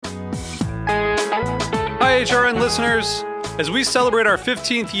HRN listeners. As we celebrate our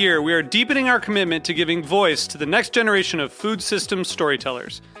 15th year, we are deepening our commitment to giving voice to the next generation of food systems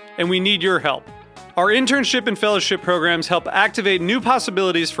storytellers, and we need your help. Our internship and fellowship programs help activate new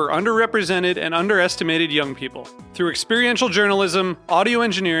possibilities for underrepresented and underestimated young people through experiential journalism, audio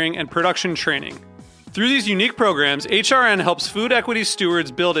engineering, and production training. Through these unique programs, HRN helps food equity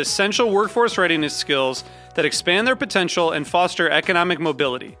stewards build essential workforce readiness skills that expand their potential and foster economic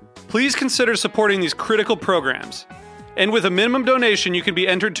mobility. Please consider supporting these critical programs. And with a minimum donation, you can be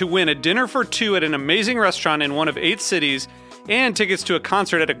entered to win a dinner for two at an amazing restaurant in one of 8 cities and tickets to a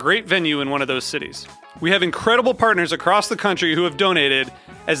concert at a great venue in one of those cities. We have incredible partners across the country who have donated,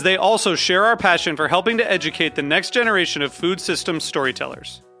 as they also share our passion for helping to educate the next generation of food systems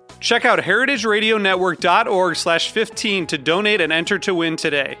storytellers. Check out heritageradionetwork.org/15 to donate and enter to win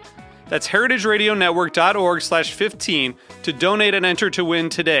today. That's heritageradionetwork.org/15 to donate and enter to win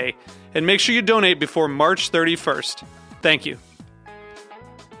today. And make sure you donate before March 31st. Thank you.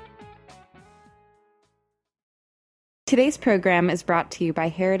 Today's program is brought to you by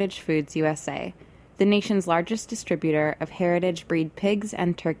Heritage Foods USA, the nation's largest distributor of heritage breed pigs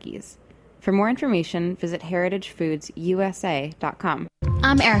and turkeys. For more information, visit heritagefoodsusa.com.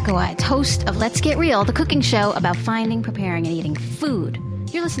 I'm Erica Wides, host of Let's Get Real, the cooking show about finding, preparing, and eating food.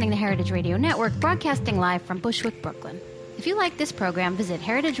 You're listening to Heritage Radio Network, broadcasting live from Bushwick, Brooklyn. If you like this program, visit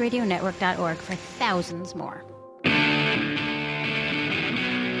heritageradionetwork.org for thousands more.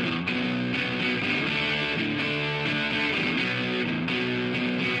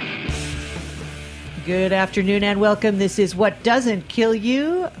 Good afternoon and welcome. This is What Doesn't Kill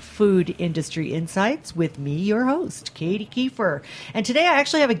You, Food Industry Insights, with me, your host, Katie Kiefer. And today I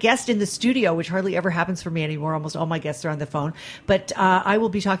actually have a guest in the studio, which hardly ever happens for me anymore. Almost all my guests are on the phone. But I will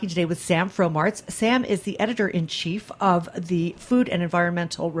be talking today with Sam Fromartz. Sam is the editor-in-chief of the Food and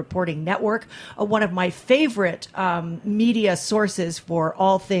Environmental Reporting Network, one of my favorite media sources for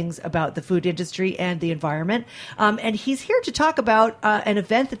all things about the food industry and the environment. And he's here to talk about an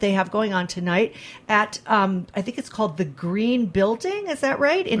event that they have going on tonight at, I think it's called the Green Building, is that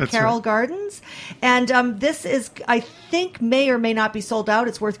right? In That's Carroll right. Gardens. And this is, I think, may or may not be sold out.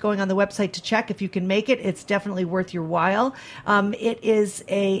 It's worth going on the website to check if you can make it. It's definitely worth your while. It is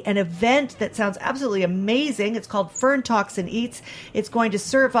an event that sounds absolutely amazing. It's called Fern Talks and Eats. It's going to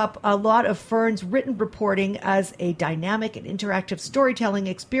serve up a lot of Fern's written reporting as a dynamic and interactive storytelling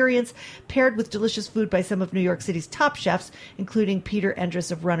experience paired with delicious food by some of New York City's top chefs, including Peter Endress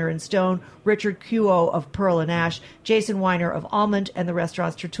of Runner and Stone, Richard Kuo of Pearl and Ash, Jason Weiner of Almond, and the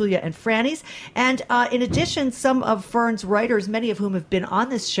restaurants Tertulia and Franny's. And in addition, some of Fern's writers, many of whom have been on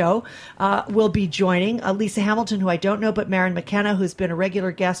this show, will be joining. Lisa Hamilton, who I don't know, but Maren McKenna, who's been a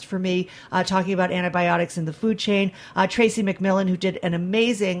regular guest for me, talking about antibiotics in the food chain. Tracy McMillan, who did an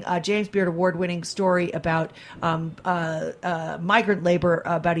amazing James Beard Award-winning story about migrant labor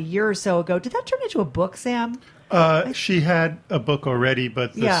about a year or so ago. Did that turn into a book, Sam? She had a book already,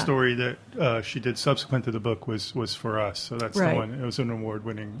 but the Yeah. story that she did subsequent to the book was for us. So that's Right. the one. It was an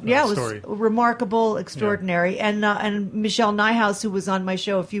award-winning Yeah, it story. was remarkable, extraordinary. Yeah. And Michelle Nyhouse, who was on my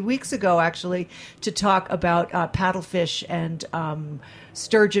show a few weeks ago, actually, to talk about paddlefish and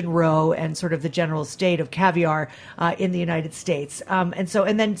sturgeon roe and sort of the general state of caviar in the United States. And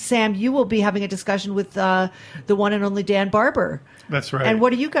then, Sam, you will be having a discussion with the one and only Dan Barber. That's right. And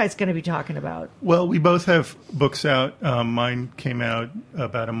what are you guys going to be talking about? Well, we both have books out. Mine came out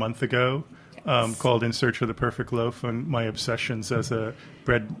about a month ago, called In Search of the Perfect Loaf, and my obsessions as a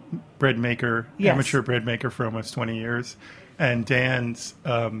bread maker, Yes. amateur bread maker for almost 20 years. And Dan's,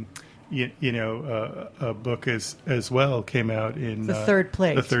 a book as well came out in... The Third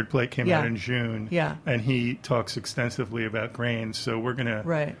Plate. The Third Plate came out in June. Yeah. And he talks extensively about grains, so we're gonna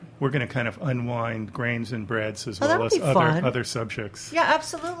kind of unwind grains and breads as well as other subjects. Yeah,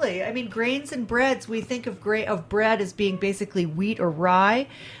 absolutely. I mean, grains and breads, we think of bread as being basically wheat or rye.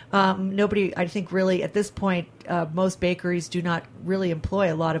 Nobody, I think, really, at this point, most bakeries do not really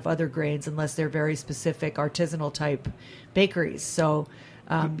employ a lot of other grains unless they're very specific artisanal type bakeries. So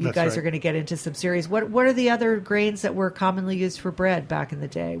you guys are going to get into some serious... What are the other grains that were commonly used for bread back in the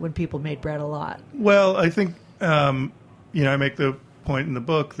day when people made bread a lot? Well, I think, I make the point in the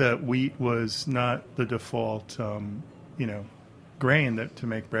book that wheat was not the default, grain to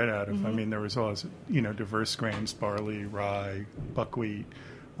make bread out of. Mm-hmm. I mean, there was always, diverse grains, barley, rye, buckwheat,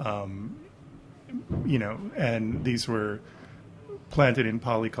 and these were planted in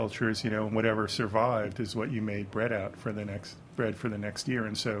polycultures, and whatever survived is what you made bread for the next year.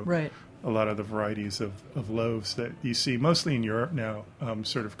 And so a lot of the varieties of loaves that you see mostly in Europe now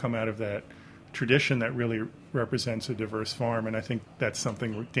sort of come out of that tradition that really represents a diverse farm, and I think that's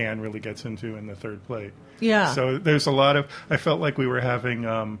something Dan really gets into in the third plate. Yeah. So there's a lot of, I felt like we were having,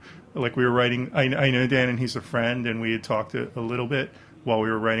 like we were writing, I know Dan and he's a friend, and we had talked a little bit while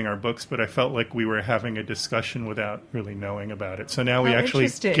we were writing our books, but I felt like we were having a discussion without really knowing about it. So now we actually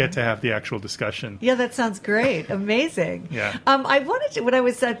get to have the actual discussion. Yeah, that sounds great. Amazing. Yeah. I wanted to, when I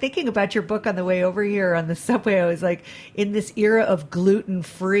was thinking about your book on the way over here on the subway, I was like, in this era of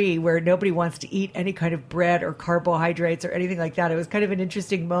gluten-free where nobody wants to eat any kind of bread or carbohydrates or anything like that, it was kind of an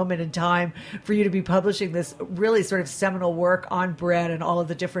interesting moment in time for you to be publishing this really sort of seminal work on bread and all of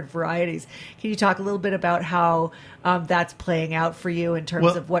the different varieties. Can you talk a little bit about how that's playing out for you in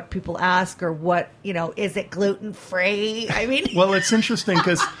terms of what people ask, or what, is it gluten-free? I mean... Well, it's interesting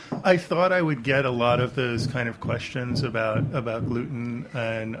because I thought I would get a lot of those kind of questions about gluten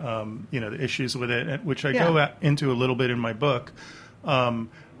and, the issues with it, which I go into a little bit in my book.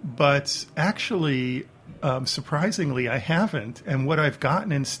 But actually, surprisingly, I haven't. And what I've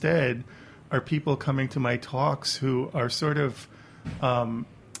gotten instead are people coming to my talks who are sort of... I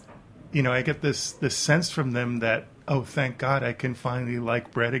get this sense from them that, oh, thank God I can finally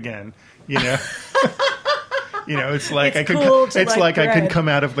like bread again. It's like I can come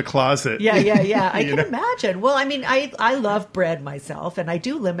out of the closet. Yeah. I can imagine. Well, I mean, I love bread myself, and I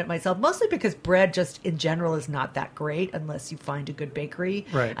do limit myself mostly because bread just in general is not that great unless you find a good bakery.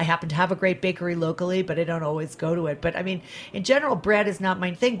 Right. I happen to have a great bakery locally, but I don't always go to it. But I mean, in general, bread is not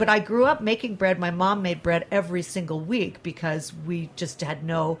my thing. But I grew up making bread. My mom made bread every single week because we just had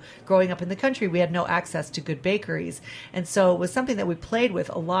growing up in the country, we had no access to good bakeries. And so it was something that we played with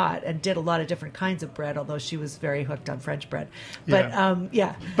a lot and did a lot of different kinds of bread, although she was very hooked on French bread. But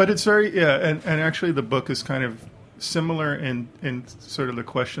But it's very and actually the book is kind of similar in sort of the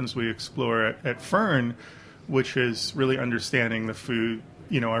questions we explore at Fern, which is really understanding the food,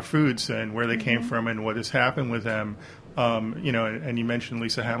 our foods and where they came from and what has happened with them. And you mentioned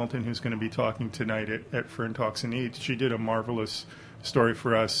Lisa Hamilton, who's going to be talking tonight at Fern Talks and Eats. She did a marvelous story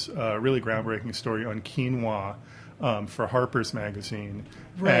for us, really groundbreaking story on quinoa. For Harper's Magazine,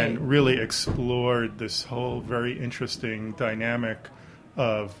 and really explored this whole very interesting dynamic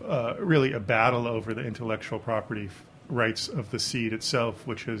of really a battle over the intellectual property rights of the seed itself,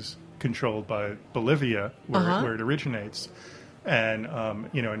 which is controlled by Bolivia, where it originates, and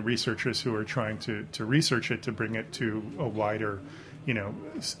and researchers who are trying to research it to bring it to a wider,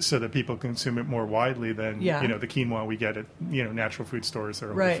 so that people consume it more widely than the quinoa we get at natural food stores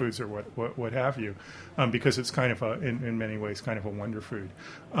or Whole Foods or what have you, because it's kind of in many ways kind of a wonder food.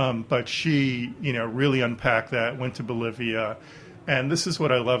 But she really unpacked that, went to Bolivia, and this is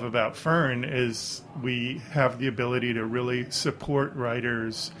what I love about Fern is we have the ability to really support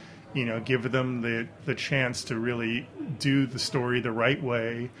writers. Give them the chance to really do the story the right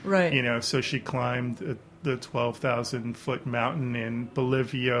way. Right. So she climbed the 12,000-foot mountain in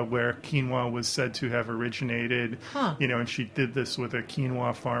Bolivia where quinoa was said to have originated. And she did this with a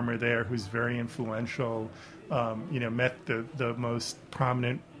quinoa farmer there who's very influential. Met the most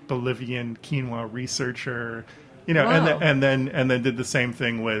prominent Bolivian quinoa researcher. And then did the same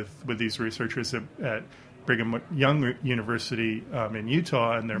thing with these researchers at Brigham Young University in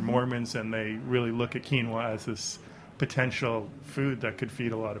Utah, and they're Mormons, and they really look at quinoa as this potential food that could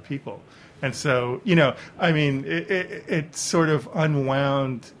feed a lot of people. And so, it sort of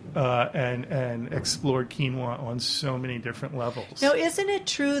unwound and explored quinoa on so many different levels. Now, isn't it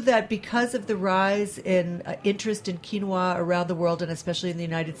true that because of the rise in interest in quinoa around the world, and especially in the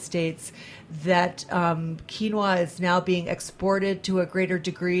United States, that quinoa is now being exported to a greater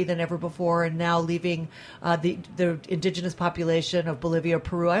degree than ever before, and now leaving the indigenous population of Bolivia,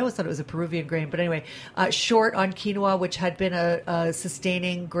 Peru, I always thought it was a Peruvian grain, but anyway, short on quinoa, which had been a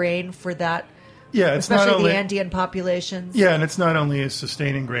sustaining grain for that. Yeah, it's especially not only the Andean populations. Yeah, and it's not only a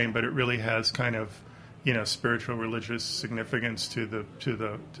sustaining grain, but it really has kind of, spiritual, religious significance to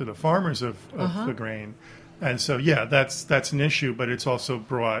the farmers of the grain. And so, that's an issue, but it's also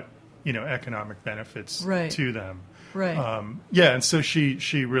brought, economic benefits to them. Right. And so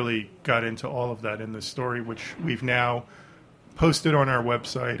she really got into all of that in this story, which we've now posted on our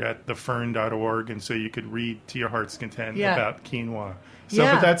website at thefern.org, and so you could read to your heart's content about quinoa. So,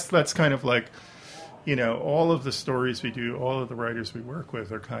 but that's kind of like, all of the stories we do, all of the writers we work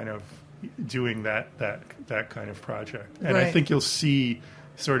with are kind of doing that kind of project. And I think you'll see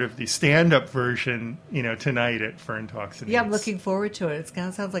sort of the stand-up version, tonight at Fern Talks and Eats. Yeah, I'm looking forward to it.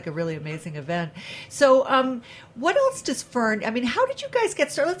 It sounds like a really amazing event. So what else does Fern, how did you guys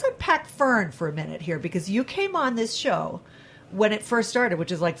get started? Let's unpack Fern for a minute here, because you came on this show when it first started, which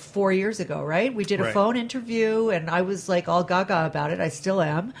is like 4 years ago, right? We did a phone interview, and I was like all gaga about it. I still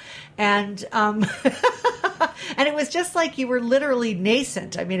am. And And it was just like you were literally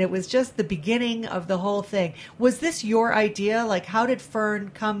nascent. I mean, it was just the beginning of the whole thing. Was this your idea? Like, how did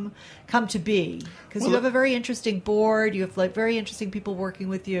Fern come to be? Because you have a very interesting board. You have like very interesting people working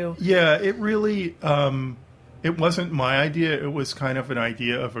with you. Yeah, it really, it wasn't my idea. It was kind of an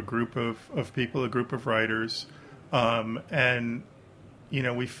idea of a group of people, a group of writers. And, you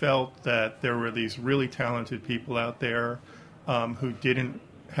know, we felt that there were these really talented people out there who didn't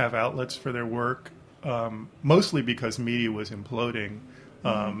have outlets for their work, mostly because media was imploding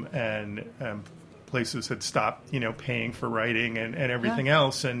and places had stopped, you know, paying for writing and everything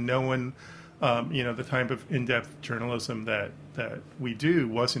else. And no one, you know, the type of in-depth journalism that we do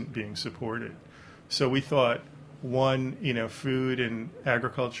wasn't being supported. So we thought, one, you know, food and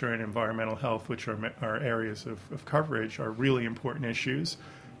agriculture and environmental health, which are our areas of coverage, are really important issues.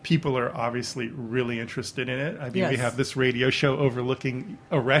 People are obviously really interested in it. I mean, we have this radio show overlooking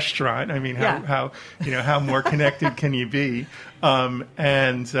a restaurant. I mean, how you know, how more connected can you be?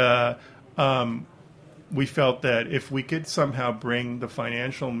 We felt that if we could somehow bring the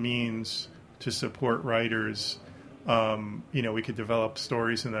financial means to support writers, you know, we could develop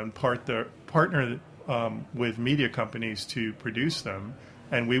stories and then partner with media companies to produce them,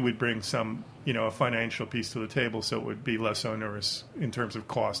 and we would bring some, you know, a financial piece to the table, so it would be less onerous in terms of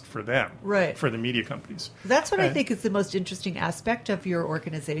cost for them, right? For the media companies. That's what I think is the most interesting aspect of your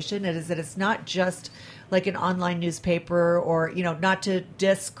organization. It is that it's not just like an online newspaper, or, you know, not to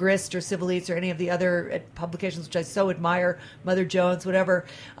diss Grist or Civil Eats or any of the other publications, which I so admire, Mother Jones, whatever,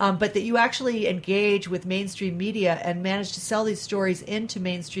 but that you actually engage with mainstream media and manage to sell these stories into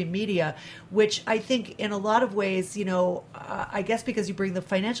mainstream media, which I think in a lot of ways, you know, I guess because you bring the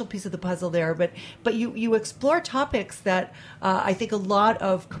financial piece of the puzzle there, but you explore topics that I think a lot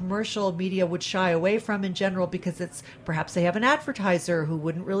of commercial media would shy away from in general, because it's perhaps they have an advertiser who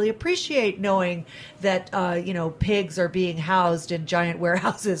wouldn't really appreciate knowing that you know, pigs are being housed in giant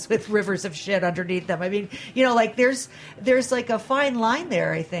warehouses with rivers of shit underneath them. I mean, you know, like there's like a fine line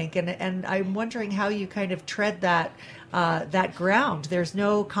there, I think, and I'm wondering how you kind of tread that ground. There's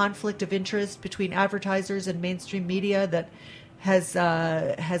no conflict of interest between advertisers and mainstream media that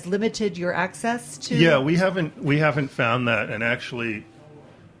has limited your access to. Yeah, we haven't found that, and actually,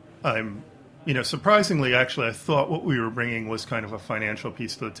 you know, surprisingly, actually, I thought what we were bringing was kind of a financial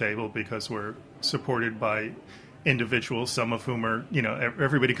piece to the table, because we're supported by individuals, some of whom are, you know,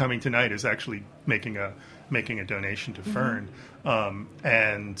 everybody coming tonight is actually making a donation to Fern,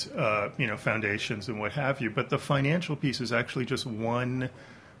 and you know, foundations and what have you. But the financial piece is actually just one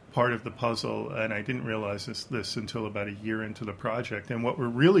part of the puzzle, and I didn't realize this until about a year into the project. And what we're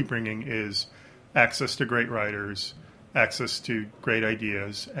really bringing is access to great writers, access to great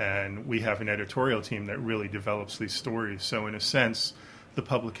ideas, and we have an editorial team that really develops these stories. So in a sense, the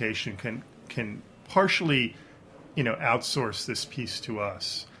publication can partially, you know, outsource this piece to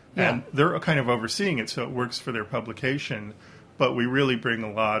us. Yeah. And they're kind of overseeing it, so it works for their publication, but we really bring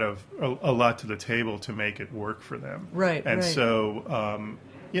a lot to the table to make it work for them. Right. And so,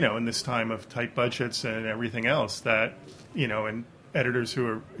 you know, in this time of tight budgets and everything else, that, you know, and editors who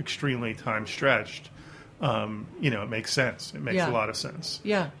are extremely time stretched, you know, it makes sense. It makes a lot of sense.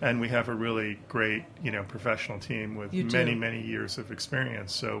 Yeah. And we have a really great, you know, professional team with many years of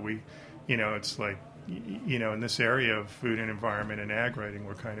experience. So we, you know, it's like, you know, in this area of food and environment and ag writing,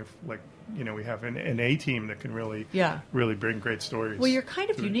 we're kind of like, you know, we have an A team that can really bring great stories. Well, you're kind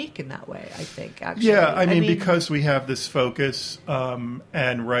of unique in that way, I think, actually. Yeah, I mean, because we have this focus,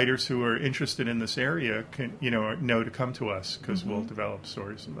 and writers who are interested in this area can, you know to come to us, because we'll develop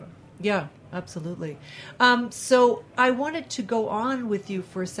stories of that. Yeah, absolutely. So I wanted to go on with you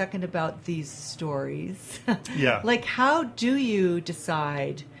for a second about these stories. Yeah. Like, how do you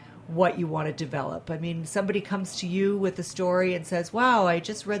decide what you want to develop? I mean, somebody comes to you with a story and says, wow, I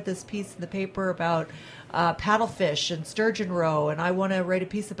just read this piece in the paper about paddlefish and sturgeon roe, and I want to write a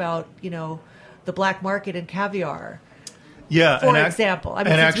piece about, you know, the black market and caviar. Yeah, for example. I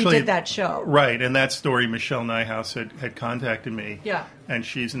mean, since we did that show. Right, and that story, Michelle Nyhouse had contacted me. Yeah. And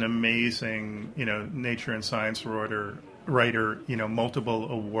she's an amazing, you know, nature and science writer, you know,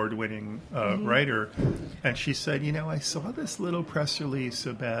 multiple award-winning writer. And she said, you know, I saw this little press release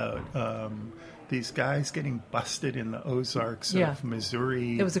about these guys getting busted in the Ozarks of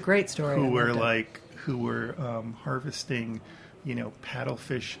Missouri. It was a great story. Who were harvesting, you know,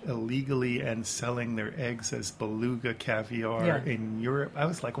 paddlefish illegally and selling their eggs as beluga caviar in Europe. I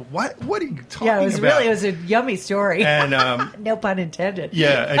was like, what are you talking about? Yeah, it was a yummy story. And no pun intended.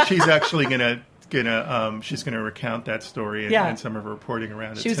 Yeah, and she's actually going to gonna recount that story and some of her reporting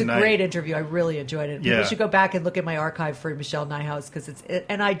around it. She was tonight. a great interview. I really enjoyed it. People should go back and look at my archive for Michelle Nijhuis because it's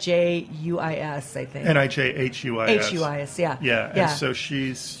Nijuis, I think. Nijuis. Huis, yeah. Yeah. And so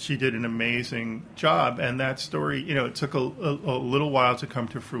she did an amazing job, and that story, it took a little while to come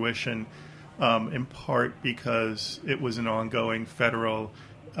to fruition, in part because it was an ongoing federal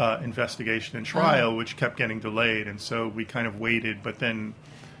investigation and trial, which kept getting delayed, and so we kind of waited, but then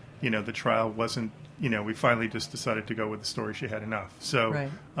the trial wasn't, we finally just decided to go with the story. She had enough. So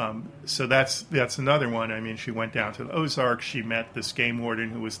so that's another one. I mean, she went down to the Ozarks. She met this game warden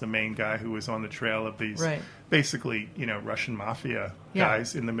who was the main guy who was on the trail of these basically, Russian mafia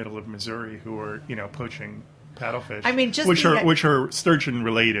guys in the middle of Missouri who were, poaching paddlefish. I mean, which are sturgeon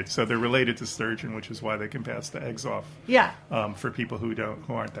related. So they're related to sturgeon, which is why they can pass the eggs off. For people who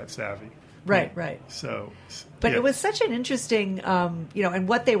aren't that savvy. Right. So, but it was such an interesting, and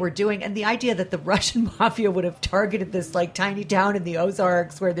what they were doing, and the idea that the Russian mafia would have targeted this like tiny town in the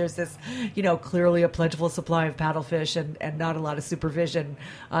Ozarks where there's this, clearly a plentiful supply of paddlefish and not a lot of supervision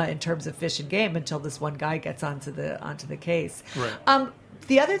in terms of fish and game until this one guy gets onto the case. Right.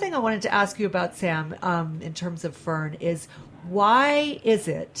 The other thing I wanted to ask you about, Sam, in terms of Fern, is why is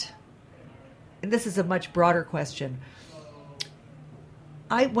it, and this is a much broader question.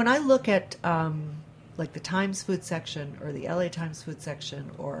 When I look at like the Times food section or the LA Times food section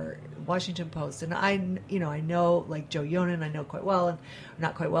or Washington Post, and I know like Joe Yonan, I know quite well, and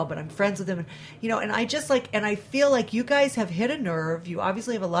not quite well, but I'm friends with him, and and I just and I feel like you guys have hit a nerve. You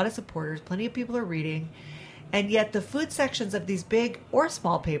obviously have a lot of supporters, plenty of people are reading, and yet the food sections of these big or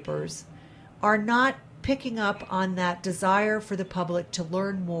small papers are not picking up on that desire for the public to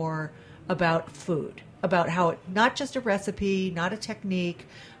learn more about food. About how it, not just a recipe, not a technique,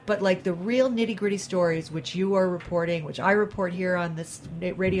 but like the real nitty-gritty stories, which you are reporting, which I report here on this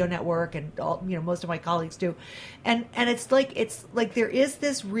radio network, and all, most of my colleagues do, and it's like there is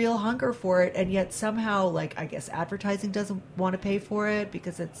this real hunger for it, and yet somehow, like, I guess advertising doesn't want to pay for it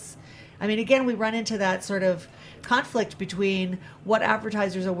because it's. I mean, again, we run into that sort of conflict between what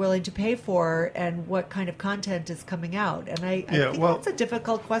advertisers are willing to pay for and what kind of content is coming out. And I think that's a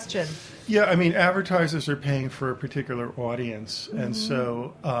difficult question. Yeah, I mean, advertisers are paying for a particular audience. And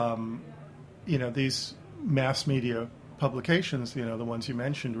so, these mass media publications, the ones you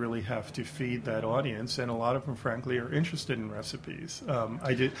mentioned, really have to feed that audience, and a lot of them, frankly, are interested in recipes.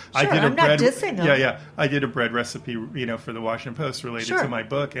 I did a bread dissing them. I did a bread recipe, for the Washington Post related to my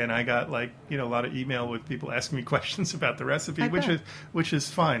book, and I got a lot of email with people asking me questions about the recipe, which is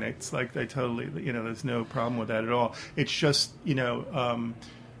fine. It's like I totally, there's no problem with that at all. It's just,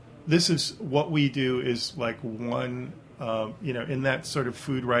 this is what we do is like one. In that sort of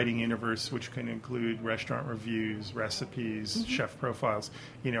food writing universe, which can include restaurant reviews, recipes, chef profiles,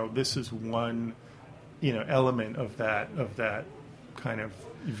 this is one, element of that kind of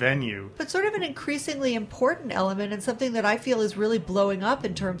venue. But sort of an increasingly important element, and something that I feel is really blowing up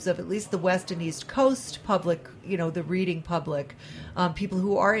in terms of at least the West and East Coast public, the reading public, people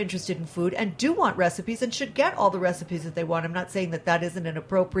who are interested in food and do want recipes and should get all the recipes that they want. I'm not saying that isn't an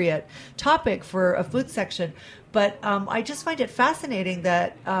appropriate topic for a food section, but I just find it fascinating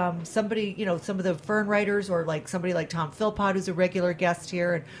that somebody, some of the Fern writers, or like somebody like Tom Philpott, who's a regular guest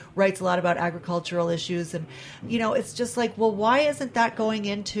here and writes a lot about agricultural issues, and it's just like, well, why isn't that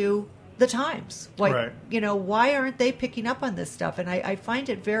going into the Times? Why aren't they picking up on this stuff? And I find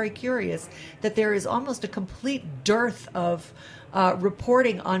it very curious that there is almost a complete dearth of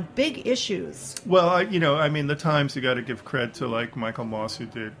reporting on big issues. Well, the Times, you got to give credit to like Michael Moss, who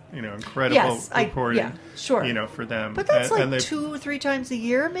did incredible reporting. For them. But that's 2-3 times a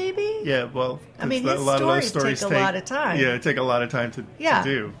year, maybe. Yeah, well, a lot of those stories take a lot of time. Yeah, take a lot of time to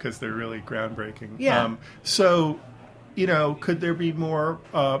do because they're really groundbreaking. Yeah. Could there be more?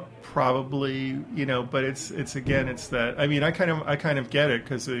 Probably, but it's that. I mean, I kind of get it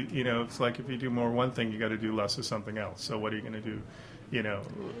because it's like if you do more one thing, you got to do less of something else. So what are you going to do?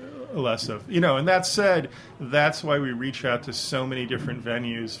 Less of. And that said, that's why we reach out to so many different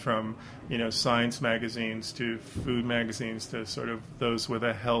venues, from science magazines to food magazines to sort of those with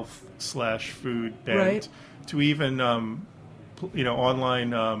a health/food bent, to even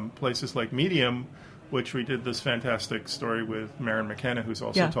online places like Medium, which we did this fantastic story with Maren McKenna, who's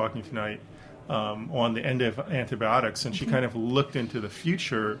also talking tonight, on the end of antibiotics. And she kind of looked into the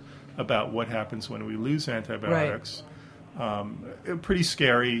future about what happens when we lose antibiotics. pretty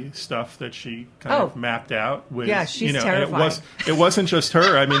scary stuff that she kind of mapped out. With, yeah, she's terrifying. And it wasn't just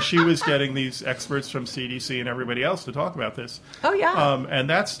her. I mean, she was getting these experts from CDC and everybody else to talk about this. Oh, yeah. And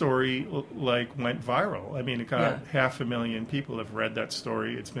that story, went viral. I mean, it got 500,000 people have read that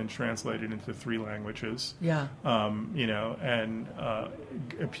story. It's been translated into 3 languages. Yeah. And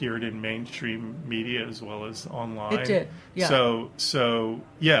appeared in mainstream media as well as online. It did, yeah. So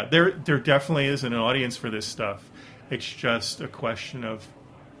yeah, there definitely is an audience for this stuff. It's just a question of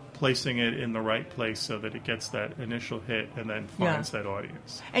placing it in the right place so that it gets that initial hit and then finds that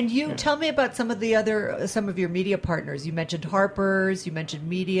audience. And you tell me about some of your media partners. You mentioned Harper's, you mentioned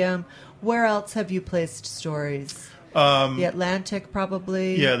Medium. Where else have you placed stories? The Atlantic,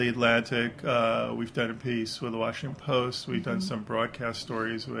 probably. Yeah, the Atlantic. We've done a piece with the Washington Post. We've done some broadcast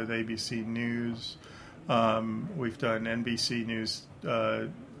stories with ABC News. We've done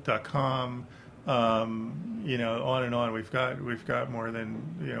NBCnews.com. On and on. We've got more than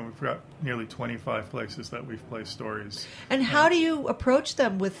we've got nearly 25 places that we've placed stories. And how do you approach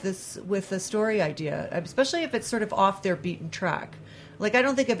them with the story idea, especially if it's sort of off their beaten track? Like, I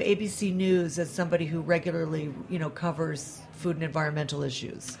don't think of ABC News as somebody who regularly covers food and environmental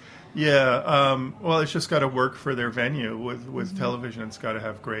issues. Yeah, well, it's just got to work for their venue. With television, it's got to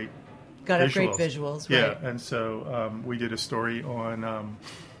have great visuals. Right? Yeah, and so we did a story on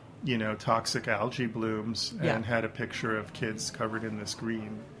toxic algae blooms and had a picture of kids covered in this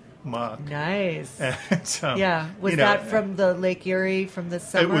green muck. Nice. And, was that from the Lake Erie from this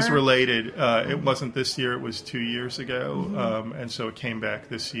summer? It was related. It wasn't this year. It was 2 years ago, and so it came back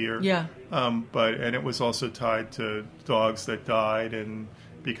this year. Yeah. And it was also tied to dogs that died and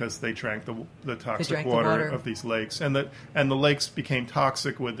because they drank the toxic water of these lakes, and the lakes became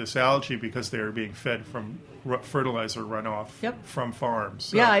toxic with this algae because they were being fed from fertilizer runoff from farms.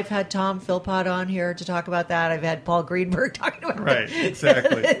 So. Yeah, I've had Tom Philpott on here to talk about that. I've had Paul Greenberg talking about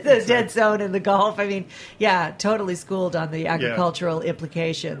the dead zone in the Gulf. I mean, totally schooled on the agricultural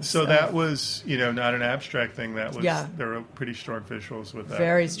implications. So that was, not an abstract thing. That was there were pretty strong visuals with that.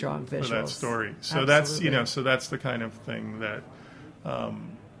 Very strong visuals. With that story. So Absolutely. that's the kind of thing that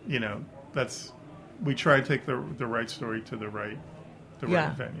we try and take the right story to the right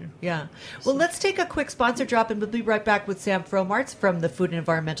venue. Yeah. Well, let's take a quick sponsor drop, and we'll be right back with Sam Fromartz from the Food and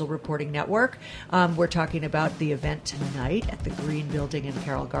Environmental Reporting Network. We're talking about the event tonight at the Green Building in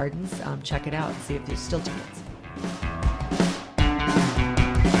Carroll Gardens. Check it out. See if there's still tickets.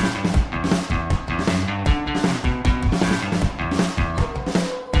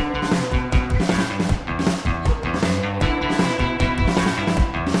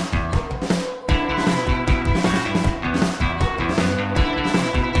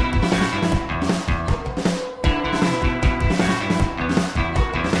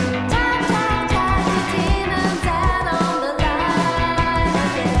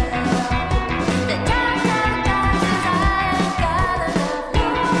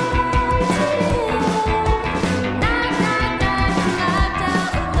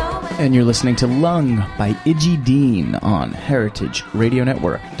 And you're listening to Lung by Iggy Dean on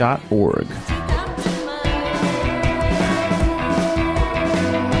heritageradionetwork.org.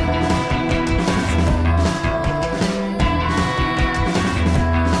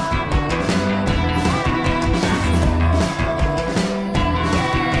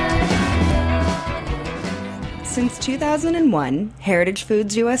 Since 2001, Heritage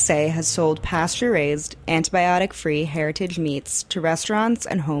Foods USA has sold pasture-raised, antibiotic-free heritage meats to restaurants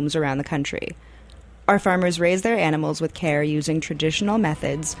and homes around the country. Our farmers raise their animals with care using traditional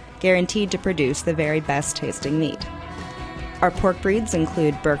methods, guaranteed to produce the very best-tasting meat. Our pork breeds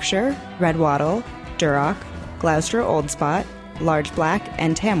include Berkshire, Red Wattle, Duroc, Gloucester Old Spot, Large Black,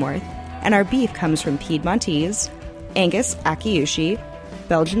 and Tamworth, and our beef comes from Piedmontese, Angus Akiushi,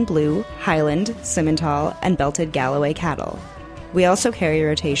 Belgian Blue, Highland, Simmental, and Belted Galloway cattle. We also carry a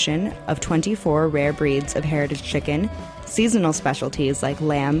rotation of 24 rare breeds of heritage chicken, seasonal specialties like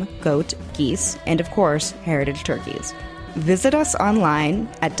lamb, goat, geese, and of course, heritage turkeys. Visit us online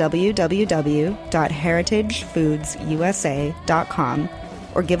at www.heritagefoodsusa.com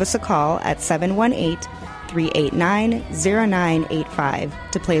or give us a call at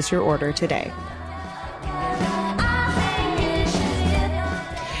 718-389-0985 to place your order today.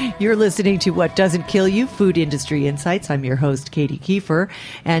 You're listening to What Doesn't Kill You, Food Industry Insights. I'm your host, Katie Kiefer,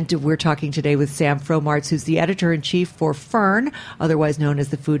 and we're talking today with Sam Fromartz, who's the editor-in-chief for FERN, otherwise known as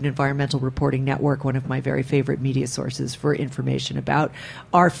the Food and Environmental Reporting Network, one of my very favorite media sources for information about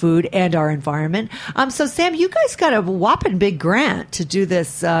our food and our environment. So, Sam, you guys got a whopping big grant to do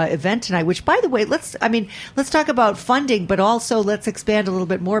this event tonight, which, by the way, let's talk about funding, but also let's expand a little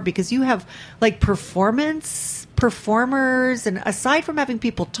bit more because you have, like, performance performers, and aside from having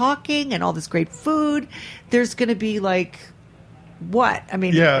people talking and all this great food, there's going to be like what? I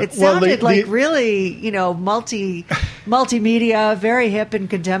mean, it sounded really, multimedia, very hip and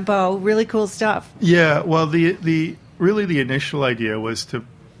contempo, really cool stuff. Yeah, well, the initial idea was to,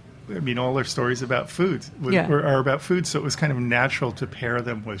 all their stories about food are about food, so it was kind of natural to pair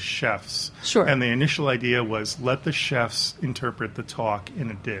them with chefs. Sure. And the initial idea was let the chefs interpret the talk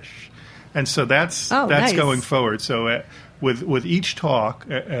in a dish. And so that's nice. Going forward. So with each talk,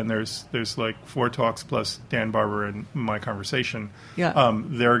 and there's like 4 talks plus Dan Barber and my conversation,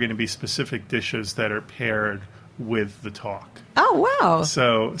 there are going to be specific dishes that are paired with the talk. Oh, wow.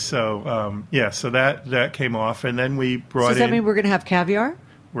 So that came off, and then we brought in... Does that mean we're going to have caviar?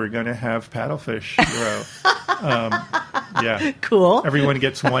 We're going to have paddlefish roe. Yeah. Cool. Everyone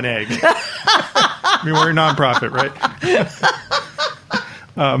gets 1 egg. We're a nonprofit, right?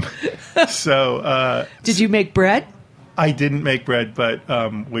 Did you make bread? I didn't make bread, but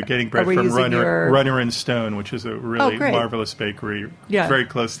we're getting bread from Runner and Stone, which is a really marvelous bakery, very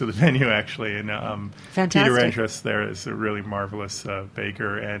close to the venue, actually. And fantastic. Peter Andrus there is a really marvelous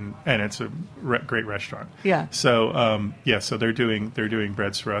baker, and it's a great restaurant. Yeah. So so they're doing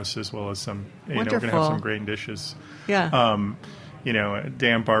breads for us, as well as some. We're going to have some grain dishes. Yeah.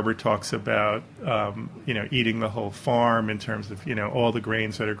 Dan Barber talks about, eating the whole farm in terms of, all the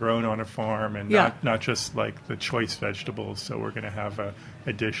grains that are grown on a farm, and not just like the choice vegetables. So we're going to have a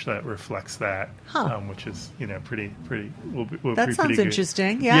dish that reflects that, which is, pretty will be that sounds good.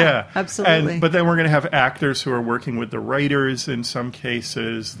 Interesting. Yeah, absolutely. But then we're going to have actors who are working with the writers in some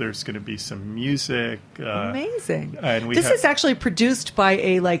cases. There's going to be some music. Amazing. And this is actually produced by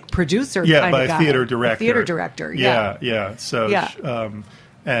a producer. Yeah, kind by of a guy. theater director. A theater director. Yeah. So. Yeah.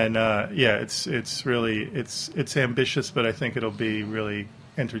 It's really it's ambitious, but I think it'll be really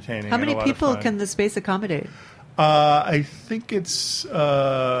entertaining. How many and a lot people of fun. can the space accommodate? I think it's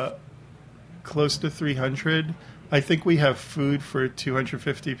close to 300. I think we have food for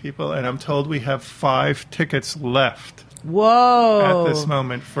 250 people, and I'm told we have 5 tickets left. Whoa! At this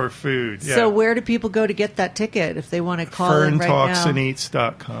moment for food. Yeah. So where do people go to get that ticket if they want to call in right now?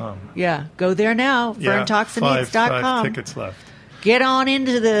 FernTalksandEats.com. Yeah, go there now. FernTalksandEats.com. 5 tickets left. Get on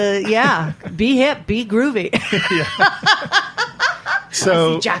into the be hip, be groovy.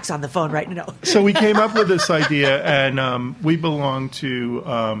 So I see Jack's on the phone right now. So we came up with this idea, and we belong to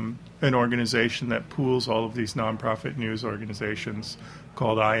an organization that pools all of these nonprofit news organizations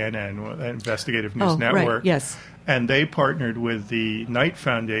called INN, Investigative News Network. Right. Yes. And they partnered with the Knight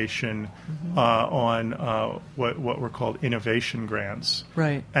Foundation on what were called innovation grants.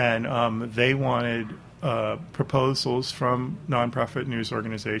 Right. And they wanted proposals from nonprofit news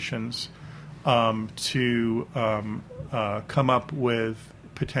organizations to come up with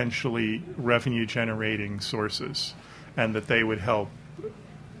potentially revenue-generating sources, and that they would help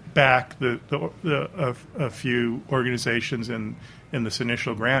back a few organizations in this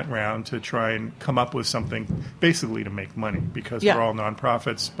initial grant round to try and come up with something basically to make money, because we're all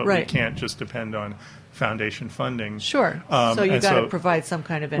nonprofits, but we can't just depend on foundation funding. Sure. So you got to provide some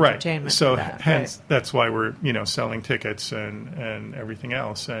kind of entertainment. Right. So for that. hence that's why we're selling tickets and everything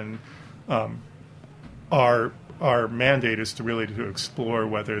else. And our mandate is to explore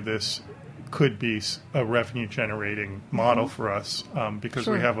whether this could be a revenue generating model for us, because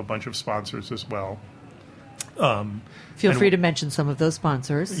we have a bunch of sponsors as well. Feel free to mention some of those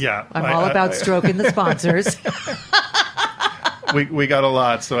sponsors. Yeah, I'm all about stroking the sponsors. We got a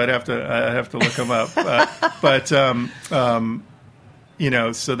lot, so I'd have to look them up.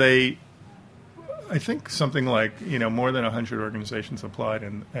 So they, I think something like more than 100 organizations applied,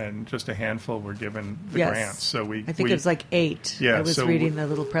 and just a handful were given the grants. So I think it was like 8. Yeah, I was reading the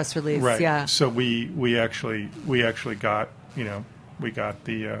little press release. Right. Yeah. So we actually got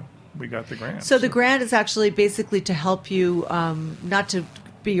the grant. So the grant is actually basically to help you, not to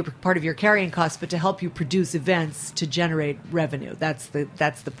be part of your carrying costs, but to help you produce events to generate revenue. That's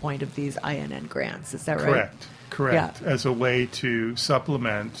the point of these INN grants. Is that right? Correct. Yeah. As a way to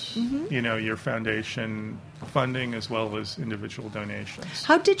supplement, your foundation funding as well as individual donations.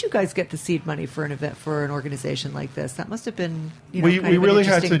 How did you guys get the seed money for an event, for an organization like this? That must have been we really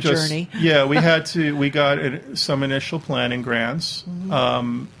had to journey. We got some initial planning grants,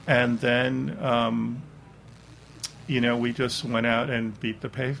 and then we just went out and beat the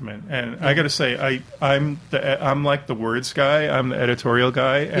pavement. And I got to say, I'm like the words guy. I'm the editorial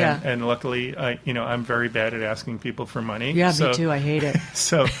guy, and luckily, I'm very bad at asking people for money. Yeah, me too. I hate it.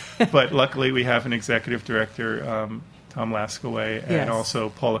 But luckily, we have an executive director, Tom Laskaway, and also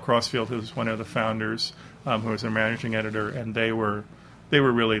Paula Crossfield, who's one of the founders, who was our managing editor, and they were they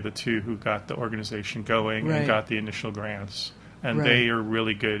were really the two who got the organization going Right. and got the initial grants. And Right. they are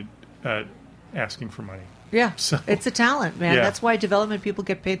really good at asking for money. Yeah, So- it's a talent, man. Yeah. That's why development people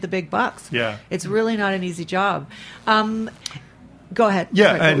get paid the big bucks. Yeah. It's really not an easy job. Go ahead. Yeah,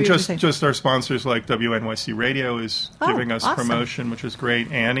 Sorry, what and were you gonna say? just our sponsors like WNYC Radio is Oh, giving us awesome. promotion, which is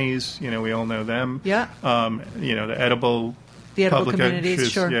great. Annie's, we all know them. Yeah. The Edible The Edible Public Communities, which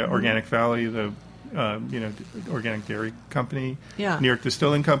is, sure. Yeah, Mhm. Organic Valley, the organic dairy company. Yeah. New York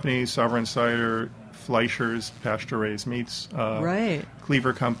Distilling Company, Sovereign Cider, Fleischer's Pasture Raised Meats. Right.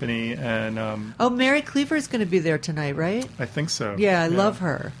 Cleaver Company, and Oh, Mary Cleaver is going to be there tonight, right? I think so. Yeah, I love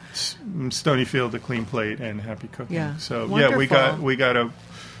her. Stonyfield, The Clean Plate, and Happy Cooking. Yeah. So Wonderful. we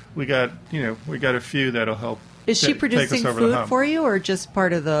got a few that'll help. Is she take us producing over the food hump. for you, or just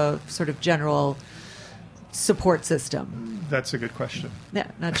part of the sort of general support system? That's a good question. Yeah,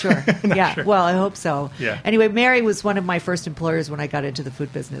 not sure. Yeah, sure. well, I hope so. Yeah. Anyway, Mary was one of my first employers when I got into the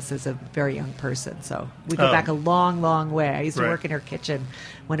food business as a very young person. So we go Oh. back a long, long way. I used to Right. work in her kitchen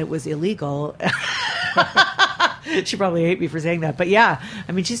when it was illegal. She probably hate me for saying that, but yeah,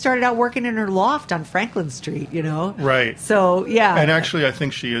 I mean, she started out working in her loft on Franklin Street, Right. So yeah, And actually, I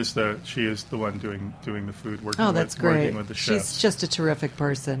think she is the one doing the food, working. oh, that's working great. with the She's chefs. just a terrific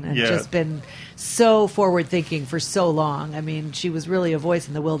person and Yeah. just been so forward thinking for so long. I mean, she was really a voice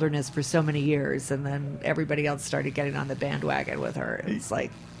in the wilderness for so many years, and then everybody else started getting on the bandwagon with her. It's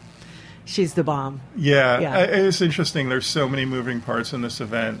like she's the bomb. Yeah, Yeah. It's interesting. There's so many moving parts in this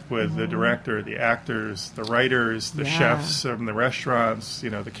event with the director, the actors, the writers, the Yeah. chefs from the restaurants,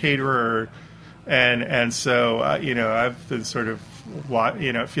 the caterer, and so I've been sort of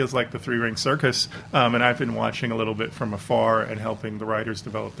it feels like the Three Ring Circus, and I've been watching a little bit from afar and helping the writers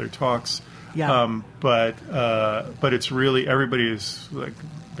develop their talks. Yeah. But it's really everybody has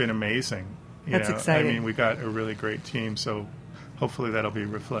been amazing. That's exciting. I mean, we got a really great team, so. Hopefully that'll be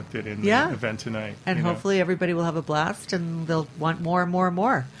reflected in Yeah. the event tonight. And hopefully everybody will have a blast and they'll want more and more and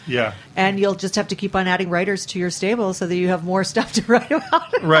more. Yeah. And you'll just have to keep on adding writers to your stable so that you have more stuff to write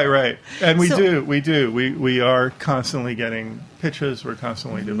about. Right. And we So- do. We are constantly getting pitches. We're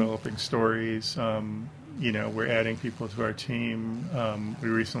constantly developing stories. We're adding people to our team. We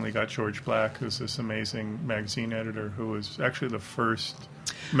recently got George Black, who's this amazing magazine editor who was actually the first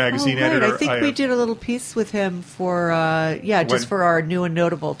magazine Oh, right. editor. I think we did a little piece with him for, just for our new and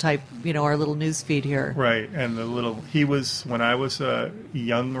notable type, our little news feed here. Right, and when I was a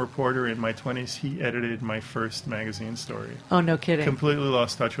young reporter in my 20s, he edited my first magazine story. Oh, no kidding. Completely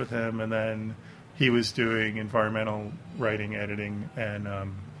lost touch with him, and then he was doing environmental writing, editing, and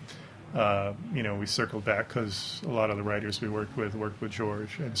we circled back because a lot of the writers we worked with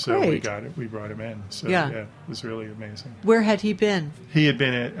George, and so Great. we brought him in. So Yeah. it was really amazing. Where had he been? He had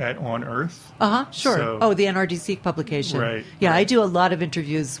been at On Earth. Sure. So- The NRDC publication. Right, Yeah, right. I do a lot of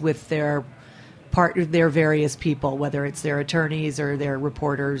interviews with their various people, whether it's their attorneys or their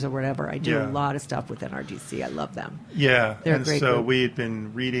reporters or whatever. I do Yeah. a lot of stuff with NRDC. I love them. Yeah, They're a and great so group. we had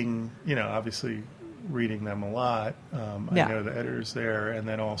been reading, obviously reading them a lot. Yeah. I know the editors there, and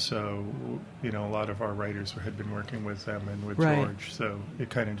then also, a lot of our writers had been working with them and with Right. George, so it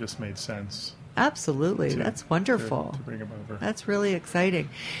kind of just made sense. Absolutely. to- That's wonderful. to bring him over. That's really exciting.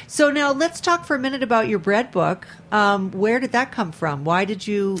 So now let's talk for a minute about your bread book. Where did that come from? Why did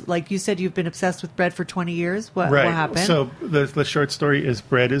you, like you said, you've been obsessed with bread for 20 years. What happened? So the short story is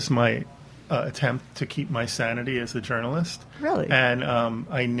bread is my attempt to keep my sanity as a journalist. Really? And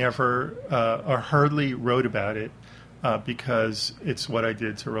I never or hardly wrote about it because it's what I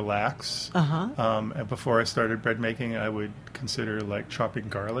did to relax. And before I started bread making, I would consider chopping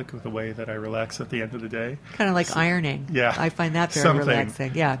garlic the way that I relax at the end of the day. Kind of like ironing. Yeah. I find that very Something.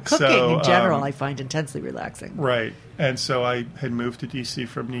 relaxing. Yeah. Cooking So, in general, I find intensely relaxing. Right. And so I had moved to D.C.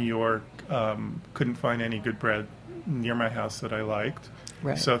 from New York, couldn't find any good bread near my house that I liked.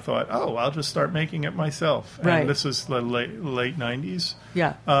 Right. So I thought, I'll just start making it myself. Right. And this was the late 90s.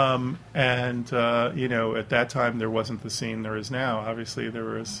 Yeah. At that time, there wasn't the scene there is now. Obviously, there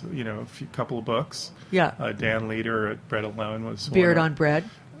was, a couple of books. Yeah. Dan Leader at Bread Alone was Beard one on of- bread.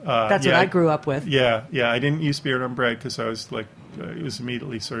 That's what I grew up with. Yeah. I didn't use beard on bread because I was it was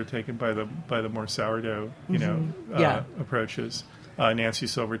immediately sort of taken by the more sourdough, Yeah. approaches. Nancy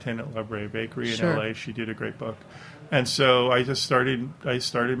Silverton at La Brea Bakery in Sure. LA, she did a great book. And so I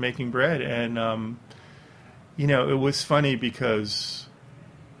started making bread, and it was funny because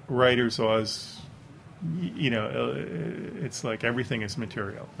writers always, it's like everything is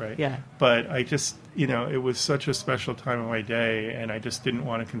material, right? Yeah. But I just, it was such a special time of my day, and I just didn't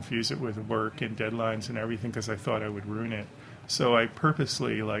want to confuse it with work and deadlines and everything because I thought I would ruin it. So I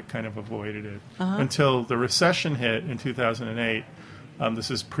purposely kind of avoided it until the recession hit in 2008.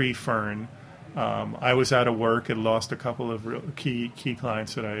 This is pre-Fern. I was out of work and lost a couple of key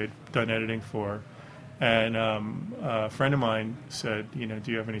clients that I had done editing for. And a friend of mine said, do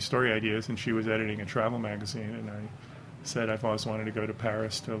you have any story ideas? And she was editing a travel magazine. And I said, I've always wanted to go to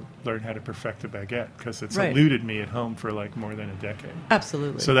Paris to learn how to perfect a baguette because it's eluded me at home for like more than a decade.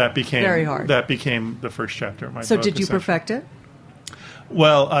 Absolutely. So that became very hard. That became the first chapter of my book. So did you perfect it?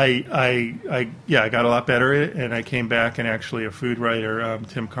 Well, I got a lot better at it, and I came back, and actually a food writer,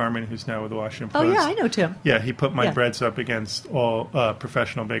 Tim Carmen, who's now with the Washington Post. Oh, yeah, I know Tim. Yeah, he put my breads up against all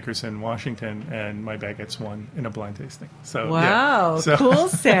professional bakers in Washington, and my baguettes won in a blind tasting. So wow, cool,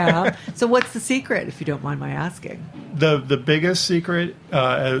 Sam. So what's the secret, if you don't mind my asking? The biggest secret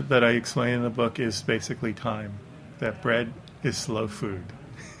that I explain in the book is basically time. That bread is slow food.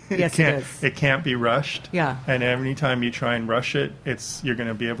 Yes, it is. It can't be rushed. Yeah. And every time you try and rush it, you're going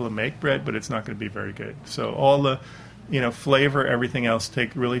to be able to make bread, but it's not going to be very good. So all the, flavor, everything else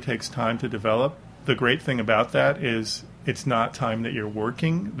really takes time to develop. The great thing about that is it's not time that you're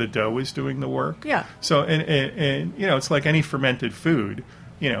working. The dough is doing the work. Yeah. So, and it's like any fermented food.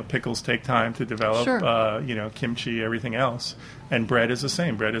 Pickles take time to develop, sure. Kimchi, everything else. And bread is the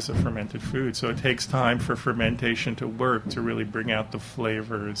same. Bread is a fermented food. So it takes time for fermentation to work to really bring out the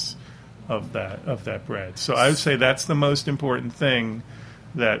flavors of that bread. So I would say that's the most important thing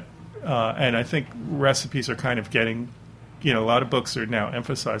and I think recipes are kind of getting, a lot of books are now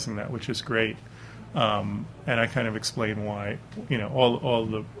emphasizing that, which is great. And I kind of explain why, all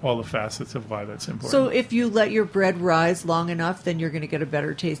the facets of why that's important. So if you let your bread rise long enough, then you're going to get a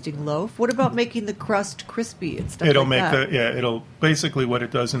better tasting loaf. What about making the crust crispy and stuff it'll like that? It'll basically what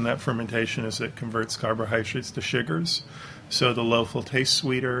it does in that fermentation is it converts carbohydrates to sugars. So the loaf will taste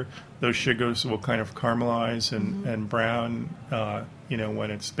sweeter. Those sugars will kind of caramelize and brown,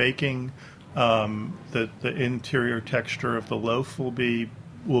 when it's baking. The interior texture of the loaf will be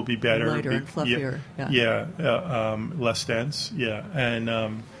better, lighter and fluffier. Less dense,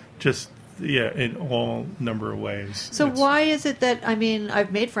 and in all number of ways. So why is it that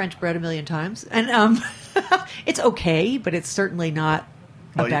I've made French bread a million times, and it's okay, but it's certainly not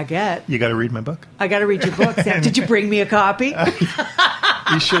a baguette. You got to read my book. I got to read your book, Sam. Did you bring me a copy?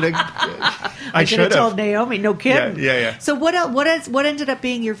 You should have. I should have told Naomi. No kidding. Yeah. So what ended up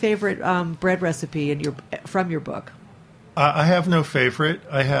being your favorite bread recipe from your book? I have no favorite.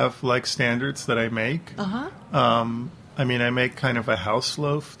 I have standards that I make. I make kind of a house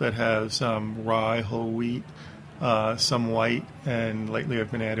loaf that has rye, whole wheat, some white, and lately I've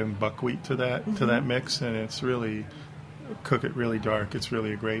been adding buckwheat to that mix, and it's really cook it really dark. It's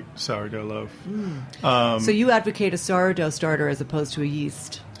really a great sourdough loaf. So you advocate a sourdough starter as opposed to a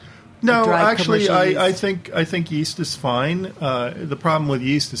yeast? No, actually, I think yeast is fine. The problem with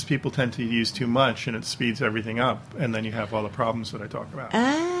yeast is people tend to use too much, and it speeds everything up, and then you have all the problems that I talk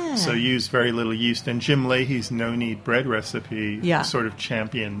about. So use very little yeast. And Jim Leahy's no-knead bread recipe sort of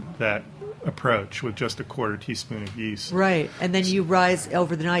championed that approach with just a quarter teaspoon of yeast. Right, and then you rise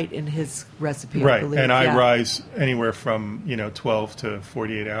overnight in his recipe, right, I believe. And I rise anywhere from 12 to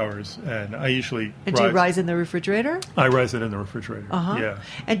 48 hours, and I usually do you rise in the refrigerator? I rise it in the refrigerator. Yeah.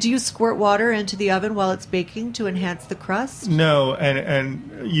 And do you squirt water into the oven while it's baking to enhance the crust? No,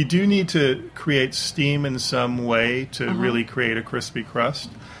 and you do need to create steam in some way to really create a crispy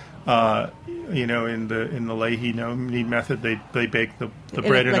crust. In the Leahy no-knead method, they bake the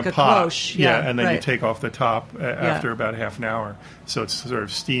bread in a pot, cloche. And then you take off the top after about half an hour, so it's sort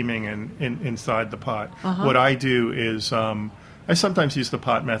of steaming inside the pot. What I do is I sometimes use the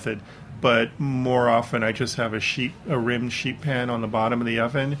pot method, but more often I just have a rimmed sheet pan on the bottom of the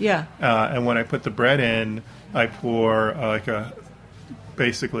oven. And when I put the bread in, I pour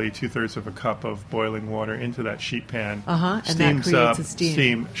basically 2/3 of a cup of boiling water into that sheet pan. And steams that creates up, a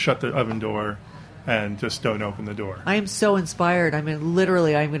steam. Shut the oven door, and just don't open the door. I am so inspired.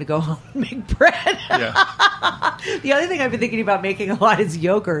 Literally, I'm going to go home and make bread. The other thing I've been thinking about making a lot is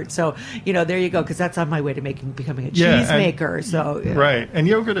yogurt. So, there you go, because that's on my way to becoming a cheese maker. So right, and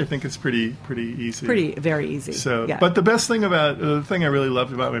yogurt I think is pretty easy. Very easy. So, but the best thing the thing I really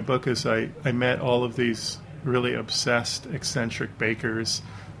loved about my book is I met all of these really obsessed, eccentric bakers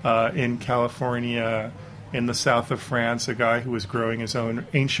in California, in the south of France, a guy who was growing his own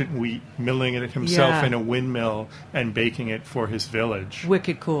ancient wheat, milling it himself in a windmill and baking it for his village.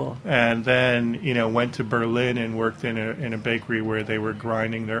 Wicked cool. And then, went to Berlin and worked in a bakery where they were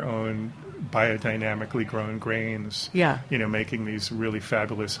grinding their own biodynamically grown grains. Making these really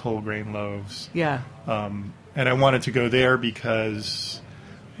fabulous whole grain loaves. And I wanted to go there because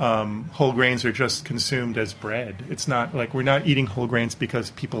whole grains are just consumed as bread. It's not like we're not eating whole grains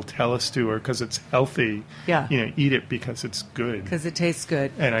because people tell us to or because it's healthy. Yeah. Eat it because it's good. Because it tastes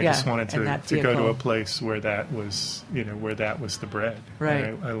good. And I just wanted And to go to a place where that was, where that was the bread. Right.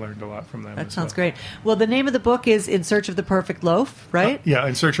 And I learned a lot from them. That sounds great. Well, the name of the book is In Search of the Perfect Loaf, right? Yeah,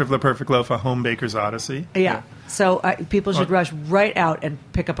 In Search of the Perfect Loaf, A Home Baker's Odyssey. Yeah. So people should rush right out and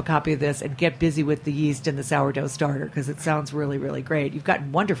pick up a copy of this and get busy with the yeast and the sourdough starter because it sounds really, really great. You've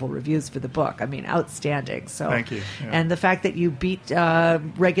gotten wonderful reviews for the book. I mean, outstanding. So thank you. Yeah. And the fact that you beat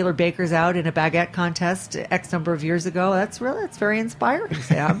regular bakers out in a baguette contest X number of years ago, that's very inspiring,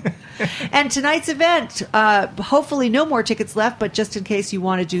 Sam. And tonight's event, hopefully no more tickets left, but just in case you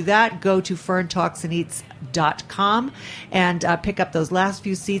want to do that, go to ferntalksandeats.com and pick up those last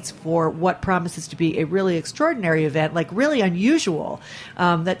few seats for what promises to be a really extraordinary event, like really unusual,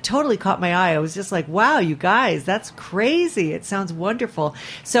 that totally caught my eye. I was just like, wow, you guys, that's crazy. It sounds wonderful.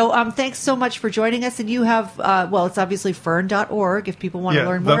 So thanks so much for joining us. And you have, it's obviously fern.org if people want to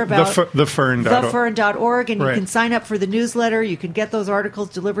learn more about the fern.org. And you can sign up for the newsletter. You can get those articles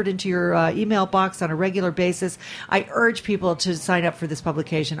delivered into your email box on a regular basis. I urge people to sign up for this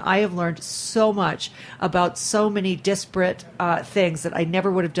publication. I have learned so much about so many disparate things that I never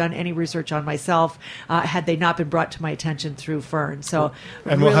would have done any research on myself had they not been brought to my attention through Fern. So,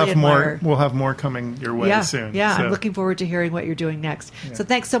 and really we'll have more coming your way soon. Yeah, so. I'm looking forward to hearing what you're doing next. Yeah. So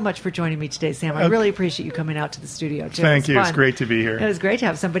thanks so much for joining me today, Sam. I really appreciate you coming out to the studio too. Thank you. It's great to be here. It was great to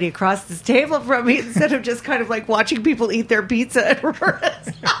have somebody across this table from me instead of just kind of like watching people eat their pizza at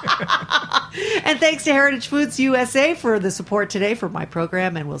reverse. And thanks to Heritage Foods USA for the support today for my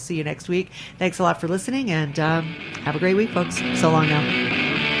program, and we'll see you next week. Thanks a lot for listening, and have a great week, folks. So long now.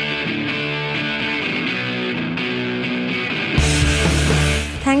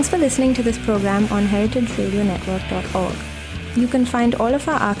 Thanks for listening to this program on heritageradionetwork.org. You can find all of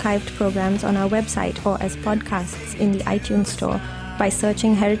our archived programs on our website or as podcasts in the iTunes Store by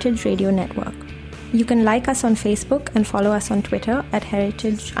searching Heritage Radio Network. You can like us on Facebook and follow us on Twitter at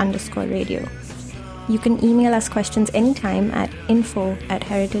heritage_radio. You can email us questions anytime at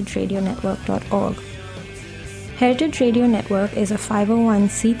info@heritageradionetwork.org. Heritage Radio Network is a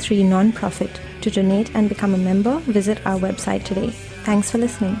 501c3 nonprofit. To donate and become a member, visit our website today. Thanks for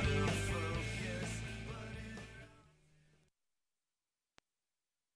listening.